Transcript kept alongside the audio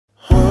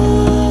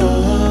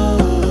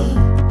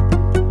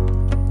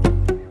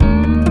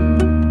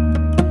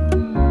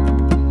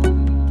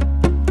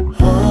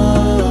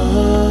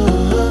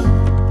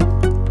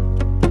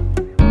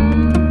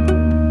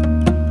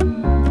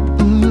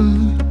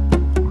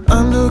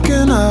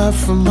out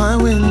from my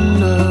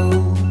window.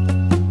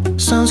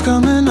 Sun's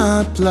coming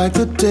up like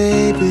the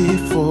day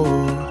before.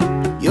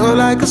 You're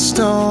like a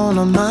stone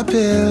on my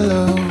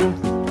pillow.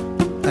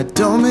 I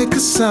don't make a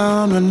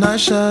sound when I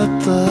shut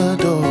the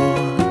door.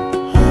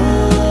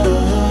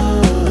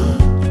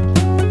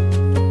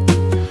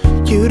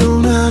 You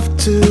don't have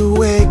to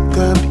wake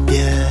up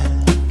yet.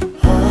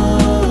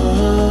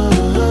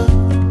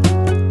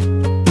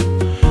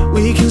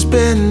 We can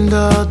spend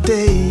all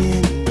day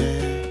in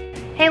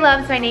bed. Hey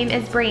loves, my name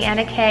is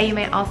Brianna K. You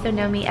might also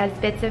know me as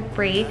Bits of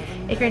Bri.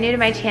 If you're new to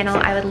my channel,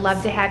 I would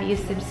love to have you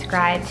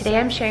subscribe. Today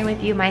I'm sharing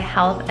with you my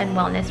health and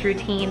wellness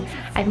routine.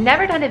 I've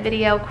never done a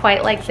video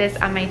quite like this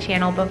on my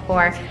channel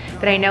before,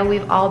 but I know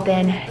we've all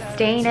been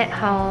staying at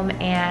home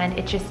and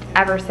it's just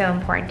ever so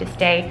important to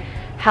stay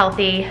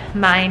healthy,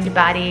 mind,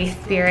 body,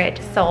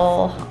 spirit,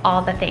 soul,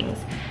 all the things.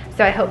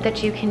 So I hope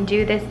that you can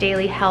do this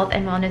daily health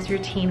and wellness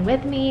routine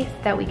with me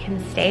so that we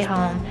can stay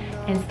home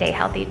and stay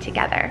healthy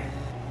together.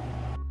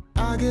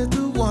 I get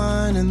the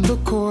wine and the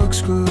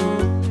corkscrew.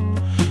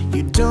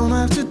 You don't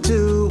have to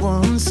do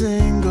one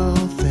single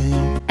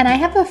thing. And I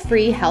have a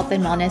free health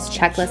and wellness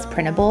checklist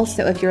printable,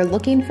 so if you're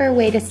looking for a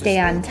way to stay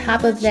on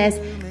top of this,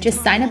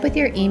 just sign up with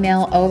your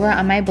email over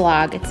on my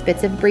blog. It's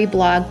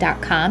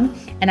bitsofbriblog.com,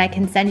 and I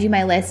can send you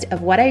my list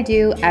of what I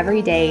do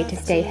every day to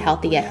stay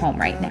healthy at home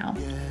right now.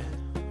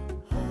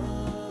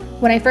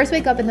 When I first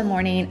wake up in the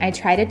morning, I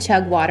try to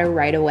chug water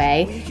right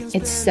away.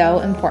 It's so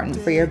important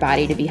for your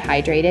body to be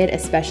hydrated,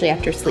 especially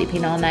after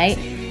sleeping all night.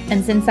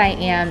 And since I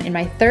am in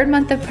my 3rd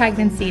month of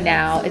pregnancy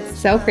now, it's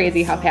so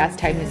crazy how fast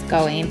time is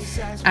going.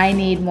 I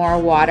need more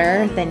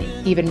water than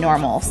even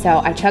normal, so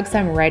I chug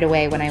some right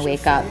away when I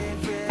wake up.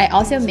 I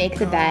also make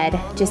the bed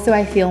just so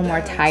I feel more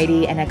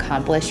tidy and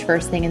accomplished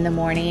first thing in the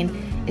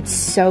morning. It's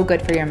so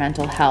good for your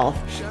mental health.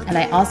 And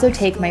I also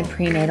take my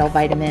prenatal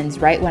vitamins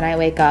right when I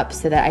wake up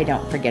so that I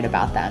don't forget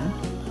about them.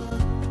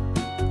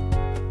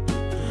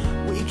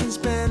 We can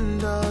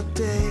spend all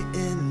day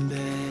in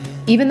bed.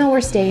 Even though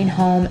we're staying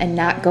home and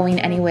not going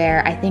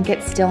anywhere, I think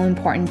it's still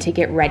important to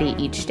get ready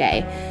each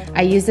day.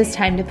 I use this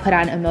time to put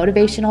on a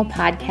motivational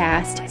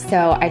podcast.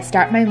 So I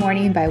start my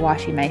morning by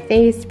washing my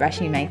face,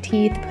 brushing my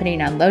teeth,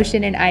 putting on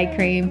lotion and eye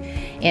cream,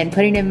 and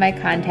putting in my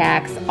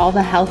contacts, all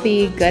the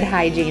healthy, good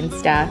hygiene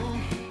stuff.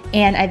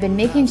 And I've been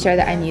making sure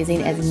that I'm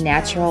using as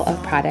natural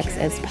of products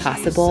as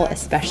possible,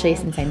 especially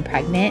since I'm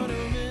pregnant.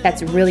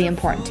 That's really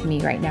important to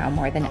me right now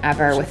more than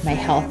ever with my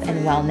health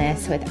and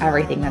wellness, with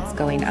everything that's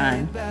going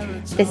on.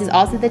 This is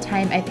also the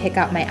time I pick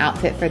out my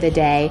outfit for the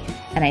day,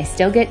 and I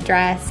still get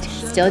dressed,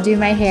 still do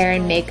my hair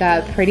and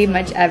makeup pretty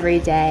much every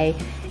day.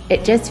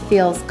 It just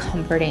feels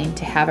comforting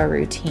to have a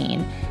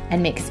routine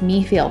and makes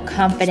me feel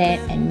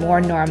confident and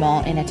more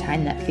normal in a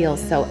time that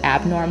feels so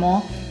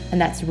abnormal. And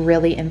that's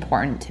really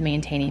important to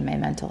maintaining my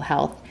mental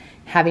health,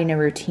 having a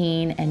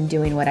routine and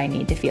doing what I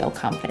need to feel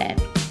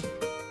confident.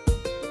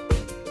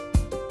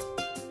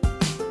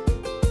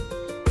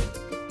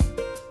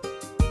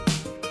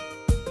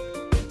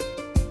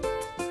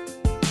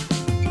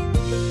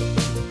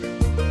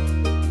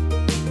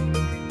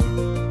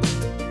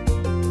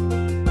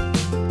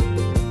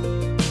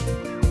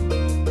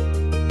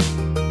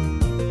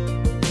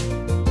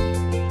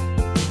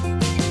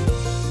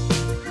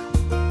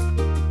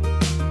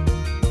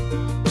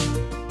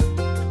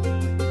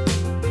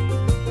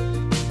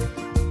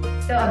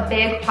 So a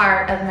big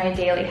part of my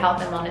daily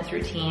health and wellness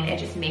routine is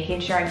just making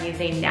sure I'm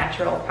using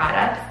natural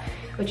products,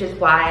 which is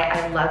why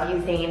I love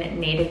using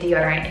native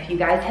deodorant. If you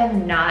guys have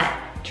not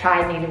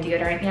tried native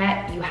deodorant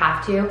yet, you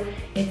have to.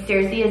 It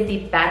seriously is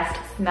the best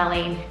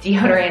smelling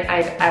deodorant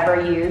I've ever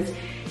used.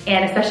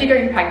 And especially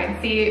during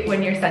pregnancy,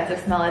 when your sense of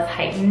smell is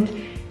heightened,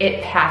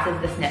 it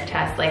passes the sniff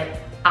test like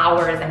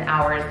hours and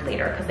hours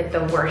later, because like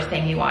the worst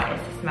thing you want is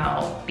to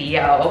smell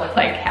BO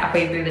like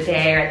halfway through the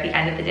day or at the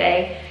end of the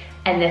day.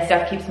 And this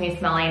stuff keeps me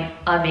smelling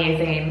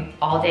amazing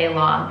all day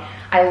long.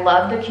 I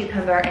love the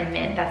cucumber and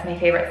mint. That's my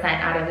favorite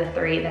scent out of the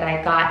 3 that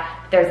I got.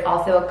 There's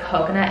also a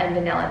coconut and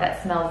vanilla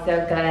that smells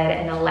so good,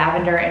 and a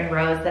lavender and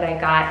rose that I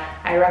got.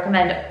 I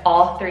recommend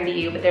all 3 to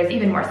you, but there's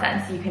even more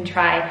scents you can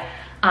try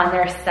on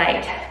their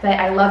site. But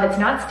I love it's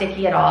not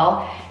sticky at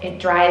all. It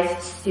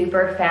dries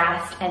super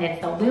fast, and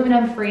it's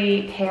aluminum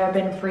free,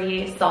 paraben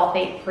free,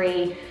 sulfate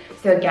free.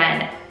 So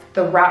again,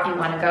 the route you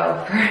want to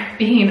go for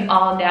being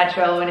all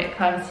natural when it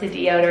comes to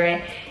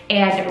deodorant.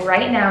 And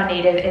right now,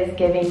 Native is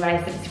giving my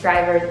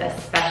subscribers a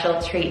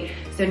special treat.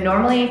 So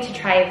normally to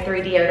try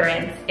 3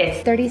 deodorants,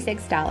 it's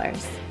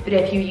 $36. But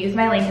if you use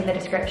my link in the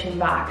description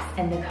box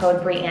and the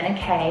code Brianna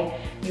K,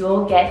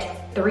 you'll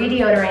get 3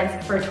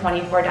 deodorants for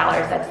 $24.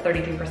 That's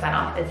 33%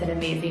 off. It's an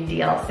amazing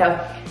deal.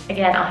 So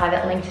again, I'll have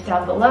it linked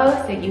down below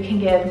so you can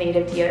give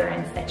Native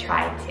deodorants a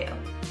try too.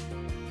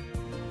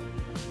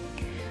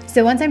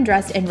 So once I'm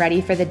dressed and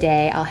ready for the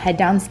day, I'll head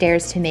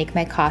downstairs to make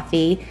my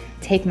coffee,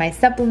 take my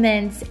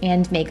supplements,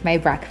 and make my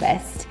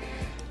breakfast.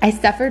 I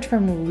suffered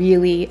from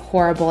really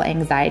horrible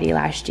anxiety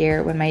last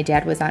year when my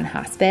dad was on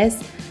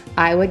hospice.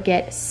 I would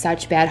get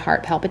such bad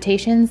heart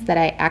palpitations that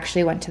I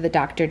actually went to the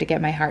doctor to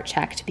get my heart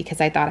checked because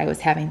I thought I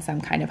was having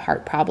some kind of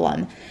heart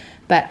problem.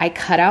 But I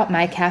cut out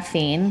my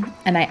caffeine,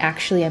 and I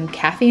actually am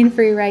caffeine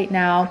free right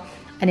now,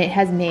 and it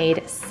has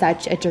made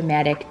such a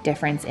dramatic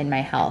difference in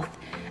my health.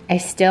 I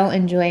still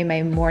enjoy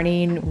my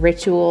morning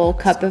ritual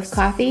cup of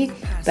coffee,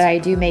 but I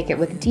do make it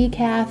with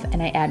decaf,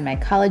 and I add my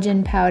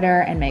collagen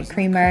powder and my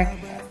creamer,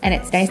 and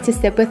it's nice to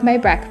sip with my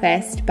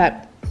breakfast,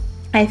 but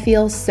I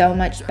feel so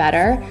much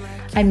better.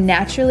 I'm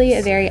naturally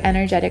a very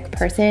energetic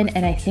person,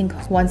 and I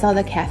think once all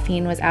the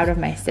caffeine was out of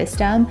my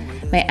system,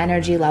 my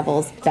energy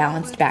levels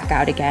balanced back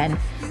out again.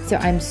 So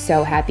I'm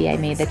so happy I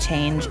made the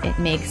change. It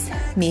makes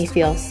me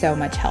feel so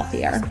much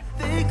healthier.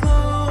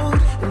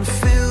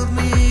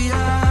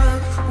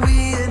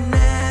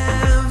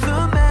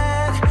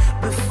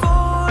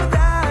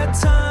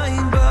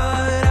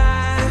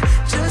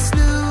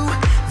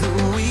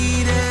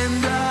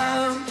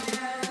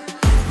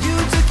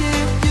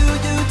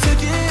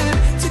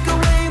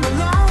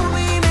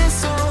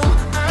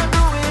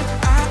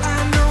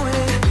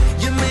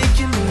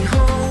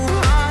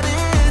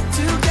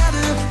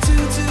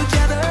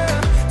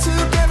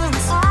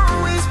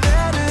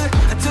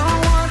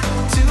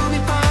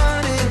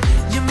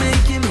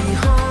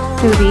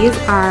 So these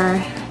are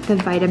the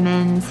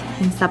vitamins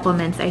and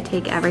supplements I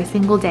take every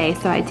single day.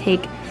 So I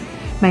take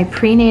my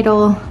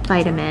prenatal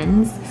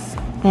vitamins,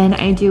 then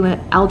I do an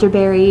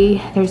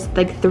elderberry. There's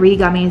like 3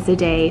 gummies a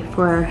day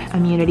for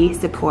immunity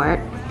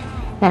support.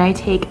 Then I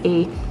take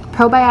a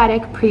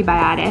probiotic,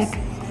 prebiotic,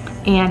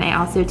 and I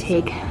also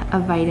take a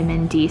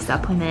vitamin D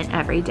supplement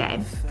every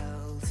day.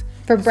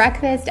 For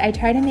breakfast, I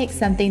try to make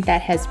something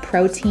that has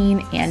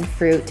protein and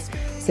fruit.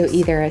 So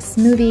either a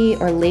smoothie,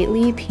 or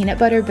lately peanut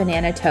butter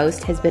banana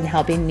toast has been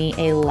helping me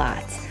a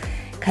lot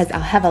because I'll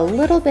have a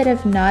little bit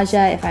of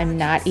nausea if I'm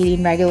not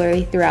eating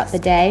regularly throughout the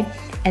day,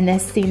 and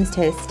this seems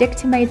to stick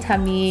to my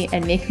tummy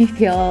and make me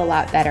feel a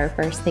lot better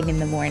first thing in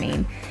the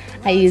morning.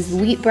 I use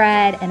wheat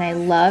bread, and I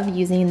love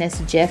using this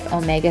Jif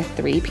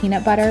omega-3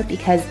 peanut butter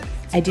because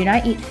I do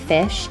not eat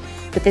fish,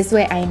 but this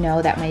way I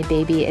know that my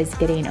baby is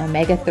getting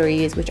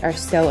omega-3s, which are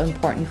so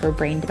important for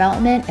brain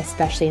development,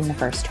 especially in the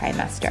first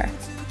trimester.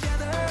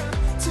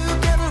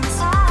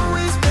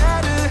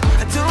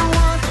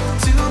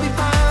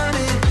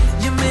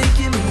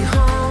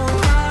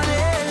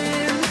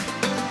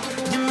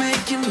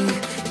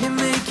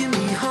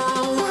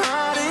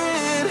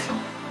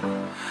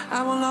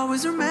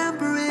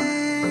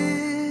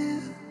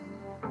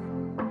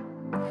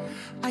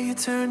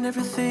 Turn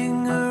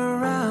everything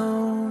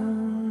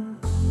around.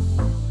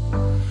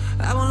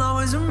 I will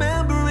always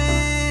remember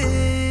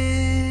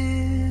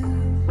it.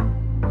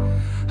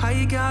 How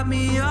you got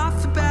me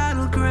off the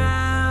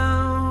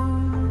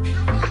battleground.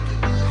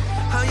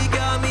 How you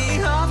got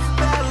me off the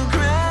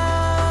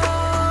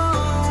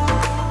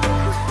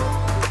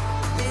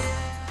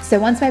battleground. So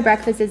once my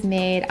breakfast is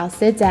made, I'll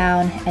sit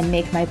down and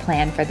make my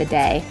plan for the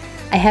day.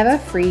 I have a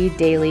free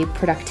daily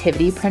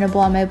productivity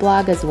printable on my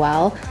blog as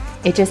well.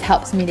 It just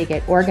helps me to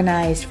get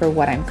organized for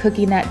what I'm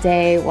cooking that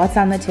day, what's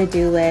on the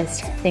to-do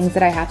list, things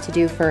that I have to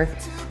do for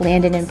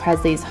Landon and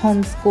Presley's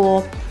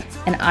homeschool.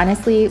 And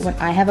honestly, when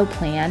I have a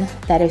plan,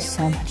 that is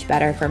so much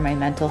better for my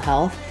mental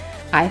health.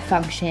 I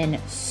function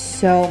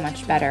so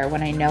much better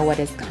when I know what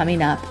is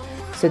coming up.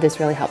 So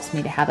this really helps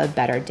me to have a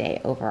better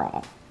day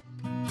overall.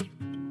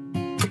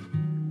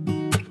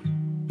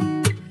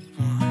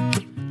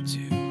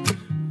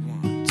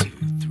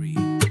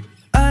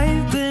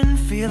 I've been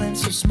feeling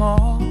so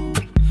small.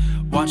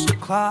 Watch the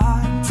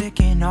clock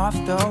ticking off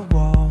the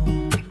wall,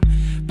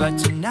 but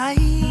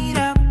tonight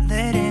I'm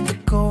letting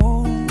it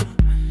go.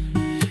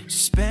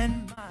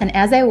 And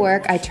as I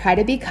work, I try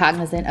to be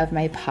cognizant of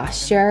my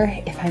posture.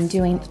 If I'm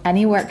doing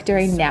any work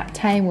during nap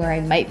time where I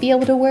might be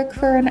able to work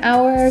for an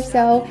hour or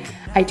so,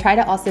 I try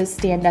to also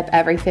stand up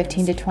every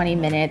 15 to 20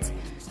 minutes,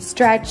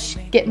 stretch,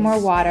 get more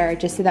water,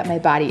 just so that my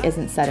body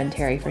isn't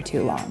sedentary for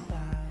too long.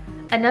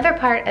 Another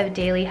part of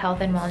daily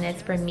health and wellness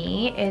for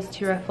me is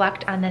to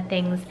reflect on the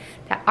things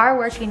that are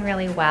working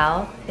really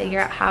well, figure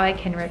out how I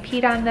can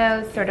repeat on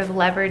those, sort of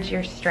leverage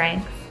your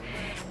strengths,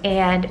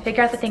 and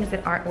figure out the things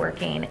that aren't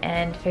working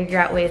and figure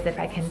out ways if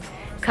I can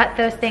cut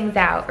those things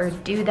out or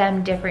do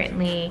them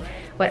differently,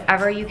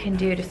 whatever you can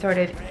do to sort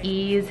of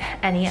ease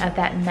any of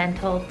that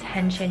mental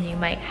tension you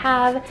might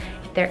have.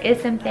 If there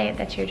is something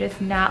that you're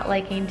just not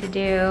liking to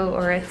do,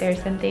 or if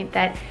there's something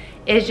that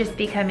is just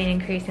becoming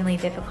increasingly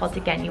difficult,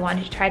 again, you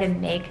want to try to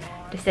make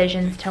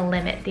decisions to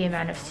limit the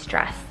amount of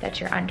stress that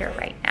you're under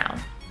right now.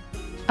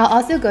 I'll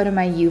also go to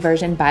my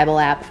YouVersion Bible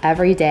app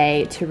every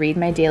day to read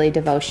my daily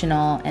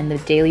devotional and the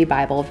daily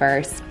Bible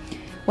verse.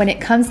 When it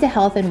comes to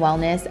health and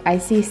wellness, I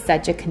see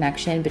such a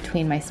connection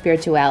between my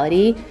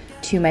spirituality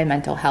to my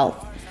mental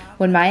health.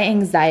 When my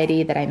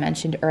anxiety that I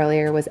mentioned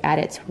earlier was at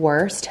its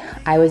worst,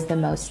 I was the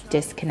most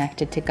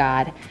disconnected to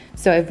God.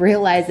 So I've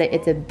realized that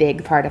it's a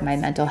big part of my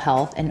mental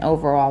health and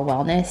overall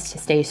wellness to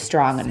stay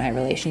strong in my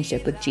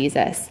relationship with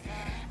Jesus.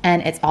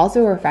 And it's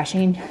also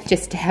refreshing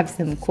just to have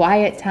some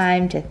quiet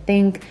time to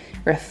think,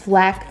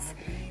 reflect,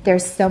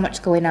 There's so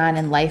much going on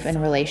in life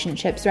and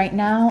relationships right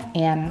now,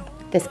 and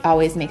this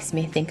always makes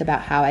me think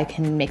about how I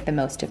can make the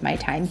most of my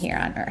time here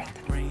on Earth.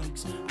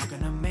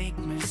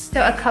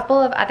 So a couple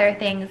of other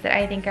things that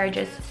I think are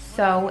just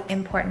so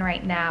important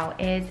right now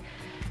is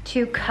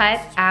to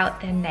cut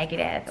out the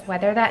negative,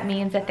 whether that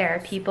means that there are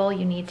people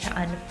you need to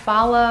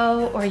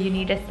unfollow or you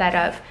need to set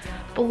up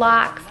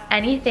blocks,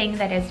 anything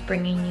that is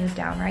bringing you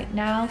down right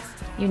now,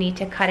 you need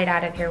to cut it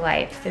out of your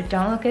life. So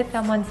don't look at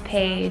someone's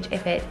page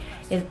if it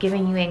is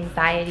giving you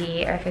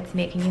anxiety or if it's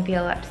making you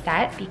feel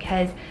upset,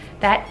 because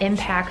that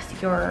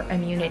impacts your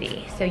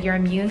immunity. So your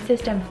immune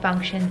system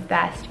functions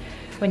best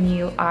when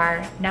you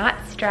are not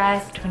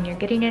stressed, when you're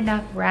getting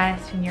enough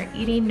rest, when you're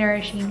eating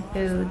nourishing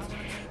foods.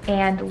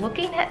 And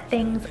looking at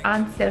things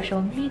on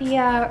social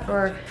media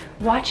or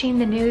watching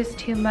the news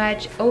too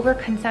much,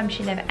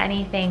 overconsumption of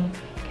anything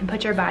can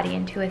put your body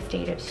into a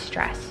state of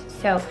stress.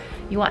 So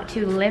you want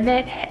to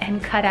limit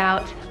and cut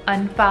out,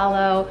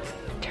 unfollow,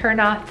 turn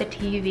off the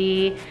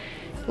TV,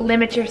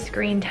 limit your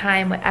screen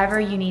time, whatever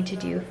you need to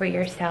do for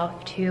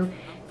yourself to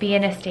be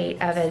in a state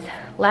of as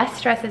less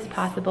stress as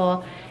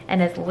possible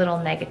and as little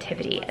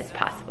negativity as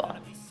possible.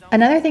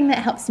 Another thing that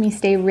helps me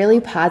stay really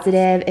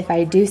positive if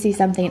I do see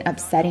something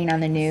upsetting on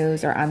the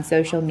news or on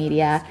social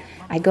media,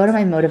 I go to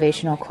my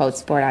motivational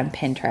quotes board on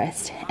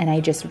Pinterest and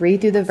I just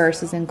read through the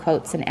verses and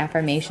quotes and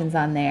affirmations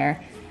on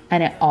there,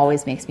 and it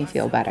always makes me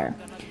feel better.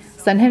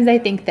 Sometimes I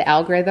think the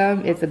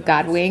algorithm is a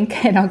God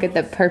wink and I'll get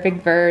the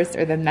perfect verse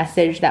or the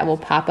message that will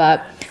pop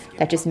up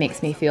that just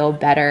makes me feel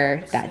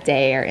better that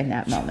day or in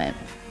that moment.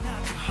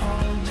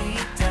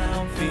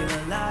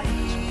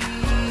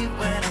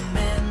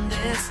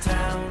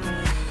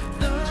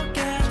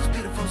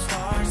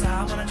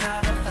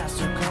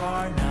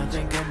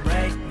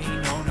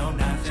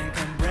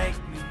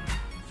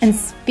 And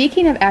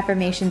speaking of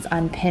affirmations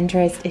on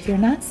Pinterest, if you're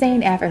not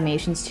saying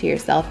affirmations to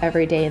yourself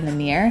every day in the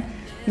mirror,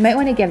 you might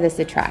want to give this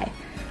a try.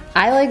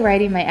 I like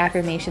writing my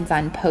affirmations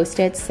on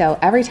Post-its, so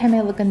every time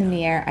I look in the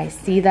mirror, I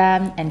see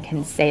them and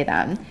can say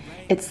them.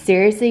 It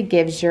seriously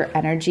gives your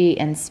energy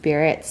and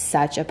spirit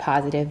such a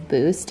positive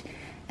boost.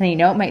 And I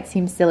know it might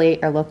seem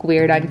silly or look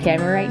weird on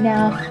camera right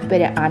now, but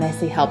it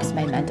honestly helps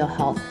my mental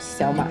health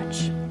so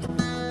much.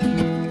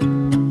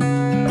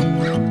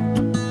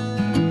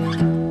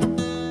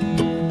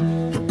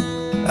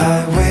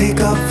 I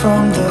wake up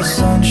from the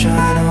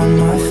sunshine on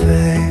my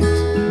face,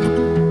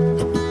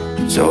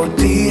 so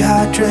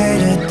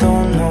dehydrated,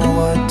 don't know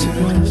what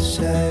to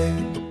say.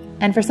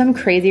 And for some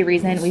crazy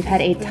reason, we've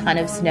had a ton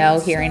of snow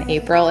here in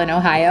April in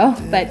Ohio,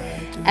 but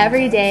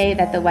every day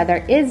that the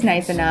weather is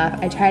nice enough,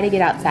 I try to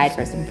get outside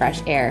for some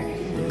fresh air.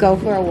 Go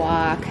for a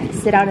walk,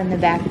 sit out in the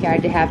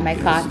backyard to have my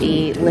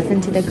coffee,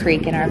 listen to the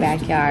creek in our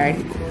backyard,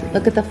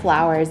 look at the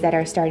flowers that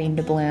are starting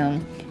to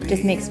bloom. It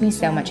just makes me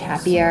so much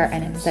happier,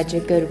 and it's such a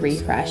good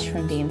refresh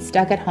from being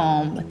stuck at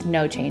home with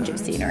no change of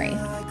scenery.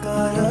 I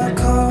got a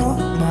call,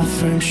 my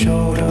friend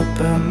showed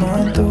up at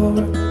my door.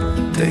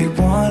 They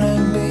wanted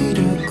me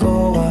to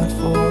go out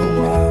for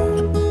a while.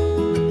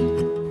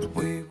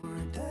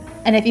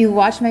 And if you've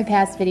watched my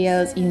past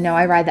videos, you know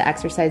I ride the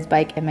exercise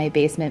bike in my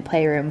basement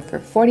playroom for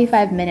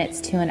 45 minutes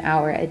to an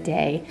hour a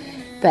day.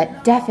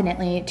 But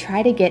definitely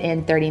try to get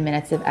in 30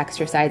 minutes of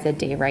exercise a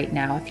day right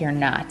now if you're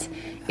not.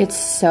 It's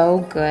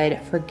so good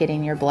for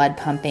getting your blood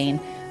pumping,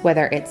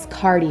 whether it's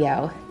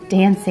cardio,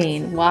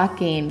 dancing,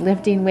 walking,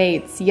 lifting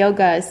weights,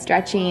 yoga,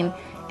 stretching.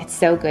 It's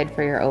so good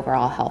for your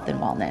overall health and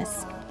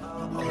wellness.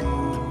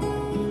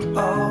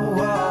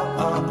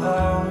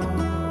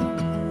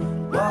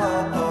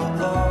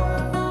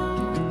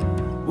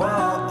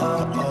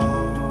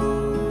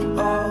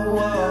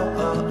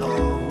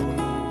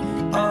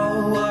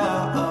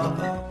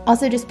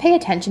 Also, just pay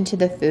attention to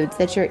the foods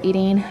that you're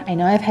eating. I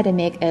know I've had to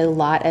make a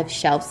lot of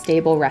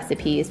shelf-stable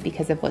recipes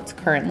because of what's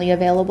currently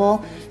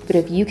available, but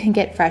if you can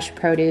get fresh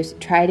produce,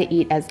 try to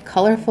eat as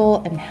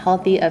colorful and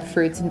healthy of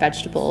fruits and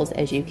vegetables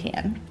as you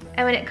can.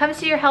 And when it comes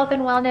to your health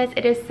and wellness,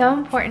 it is so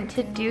important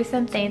to do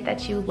something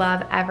that you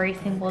love every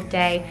single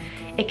day.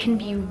 It can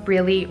be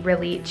really,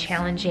 really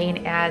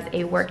challenging as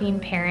a working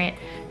parent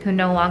who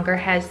no longer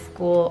has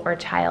school or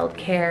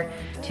childcare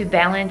to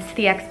balance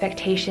the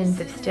expectations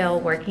of still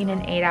working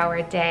an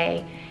 8-hour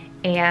day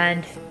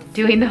and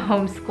doing the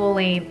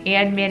homeschooling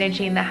and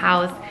managing the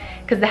house.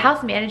 Because the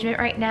house management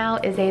right now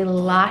is a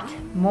lot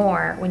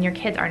more when your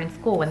kids aren't in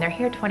school. When they're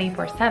here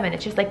 24/7,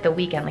 it's just like the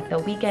weekend. Like the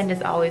weekend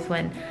is always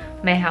when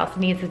my house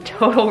needs a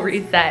total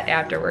reset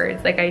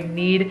afterwards. Like I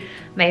need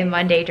my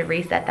Monday to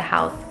reset the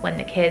house when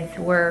the kids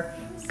were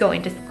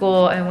going to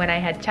school and when I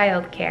had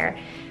childcare.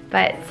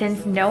 But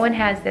since no one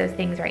has those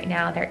things right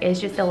now, there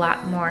is just a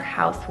lot more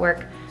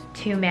housework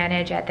to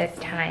manage at this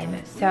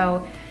time.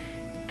 So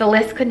the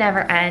list could never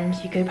end.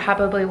 You could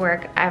probably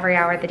work every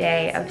hour of the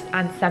day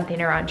on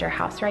something around your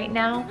house right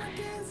now,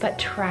 but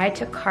try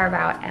to carve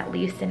out at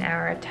least an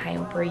hour of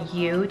time for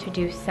you to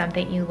do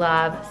something you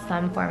love,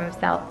 some form of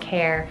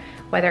self-care,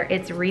 whether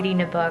it's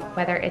reading a book,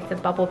 whether it's a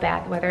bubble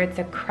bath, whether it's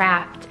a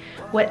craft,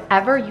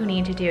 whatever you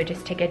need to do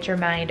just to get your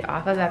mind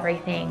off of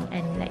everything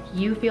and that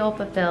you feel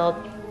fulfilled,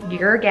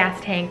 your gas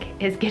tank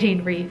is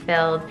getting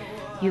refilled.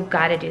 You've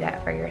got to do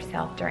that for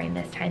yourself during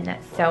this time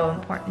that's so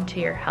important to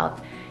your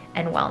health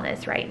and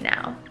wellness right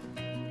now.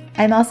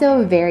 I'm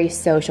also a very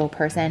social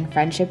person.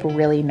 Friendship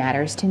really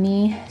matters to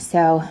me,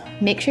 so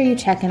make sure you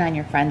check in on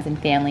your friends and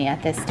family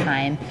at this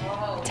time.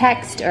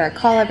 Text or a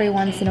call every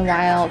once in a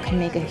while can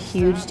make a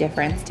huge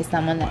difference to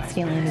someone that's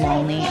feeling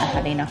lonely or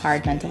having a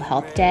hard mental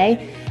health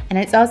day. And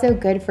it's also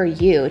good for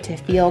you to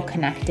feel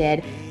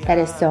connected. That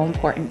is so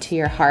important to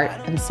your heart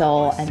and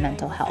soul and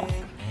mental health.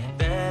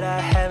 That I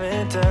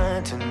haven't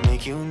done to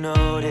make you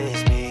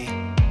notice me.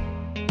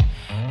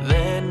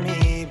 Let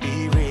me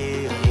be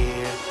real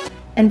here.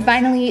 And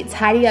finally,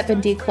 tidy up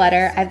and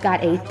declutter. I've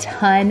got a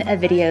ton of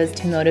videos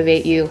to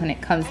motivate you when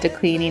it comes to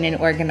cleaning and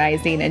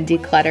organizing and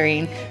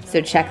decluttering.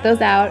 So check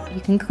those out. You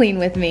can clean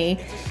with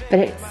me. But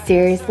it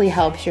seriously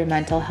helps your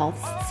mental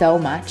health so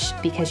much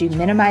because you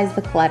minimize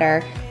the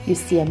clutter. You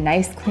see a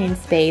nice clean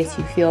space.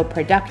 You feel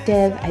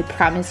productive. I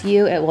promise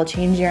you it will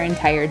change your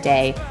entire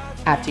day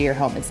after your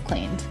home is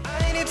cleaned.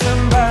 I need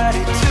somebody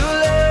to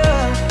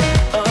love.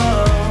 Oh,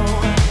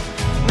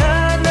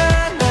 nah,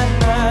 nah, nah,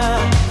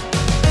 nah.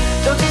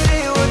 Don't you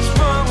see what's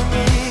wrong with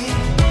me?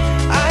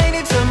 I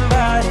need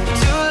somebody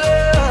to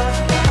love.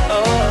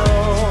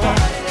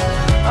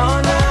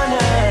 Oh, nah,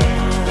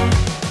 nah.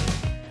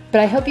 But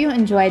I hope you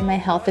enjoyed my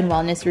health and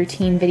wellness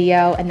routine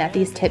video and that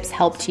these tips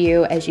helped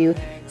you as you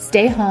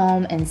stay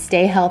home and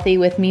stay healthy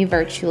with me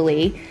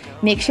virtually.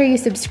 Make sure you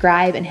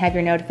subscribe and have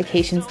your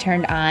notifications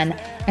turned on.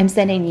 I'm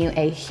sending you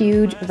a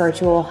huge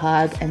virtual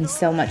hug and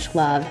so much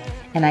love,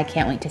 and I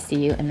can't wait to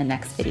see you in the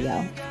next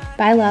video.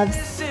 Bye,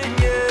 loves.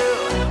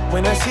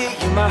 When I see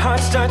you, my heart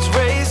starts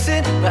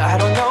racing, but I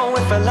don't know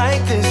if I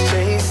like this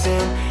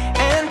chasing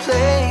and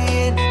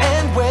playing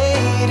and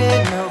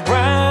waiting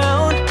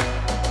around.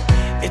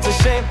 It's a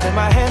shame that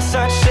my hands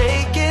start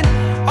shaking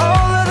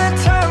all of the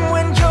time.